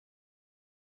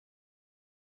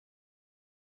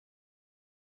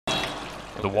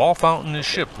The wall fountain is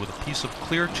shipped with a piece of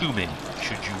clear tubing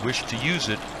should you wish to use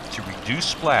it to reduce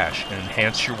splash and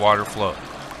enhance your water flow.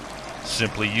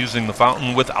 Simply using the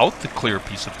fountain without the clear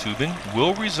piece of tubing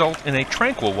will result in a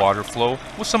tranquil water flow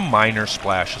with some minor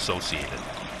splash associated.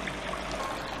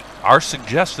 Our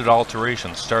suggested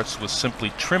alteration starts with simply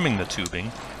trimming the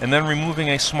tubing and then removing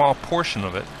a small portion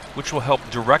of it, which will help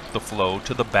direct the flow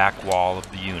to the back wall of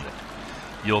the unit.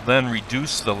 You'll then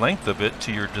reduce the length of it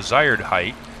to your desired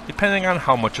height, depending on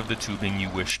how much of the tubing you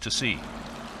wish to see.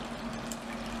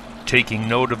 Taking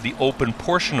note of the open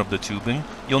portion of the tubing,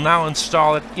 you'll now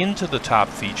install it into the top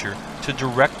feature to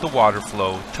direct the water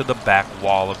flow to the back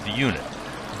wall of the unit,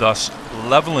 thus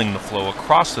leveling the flow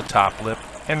across the top lip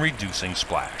and reducing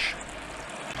splash.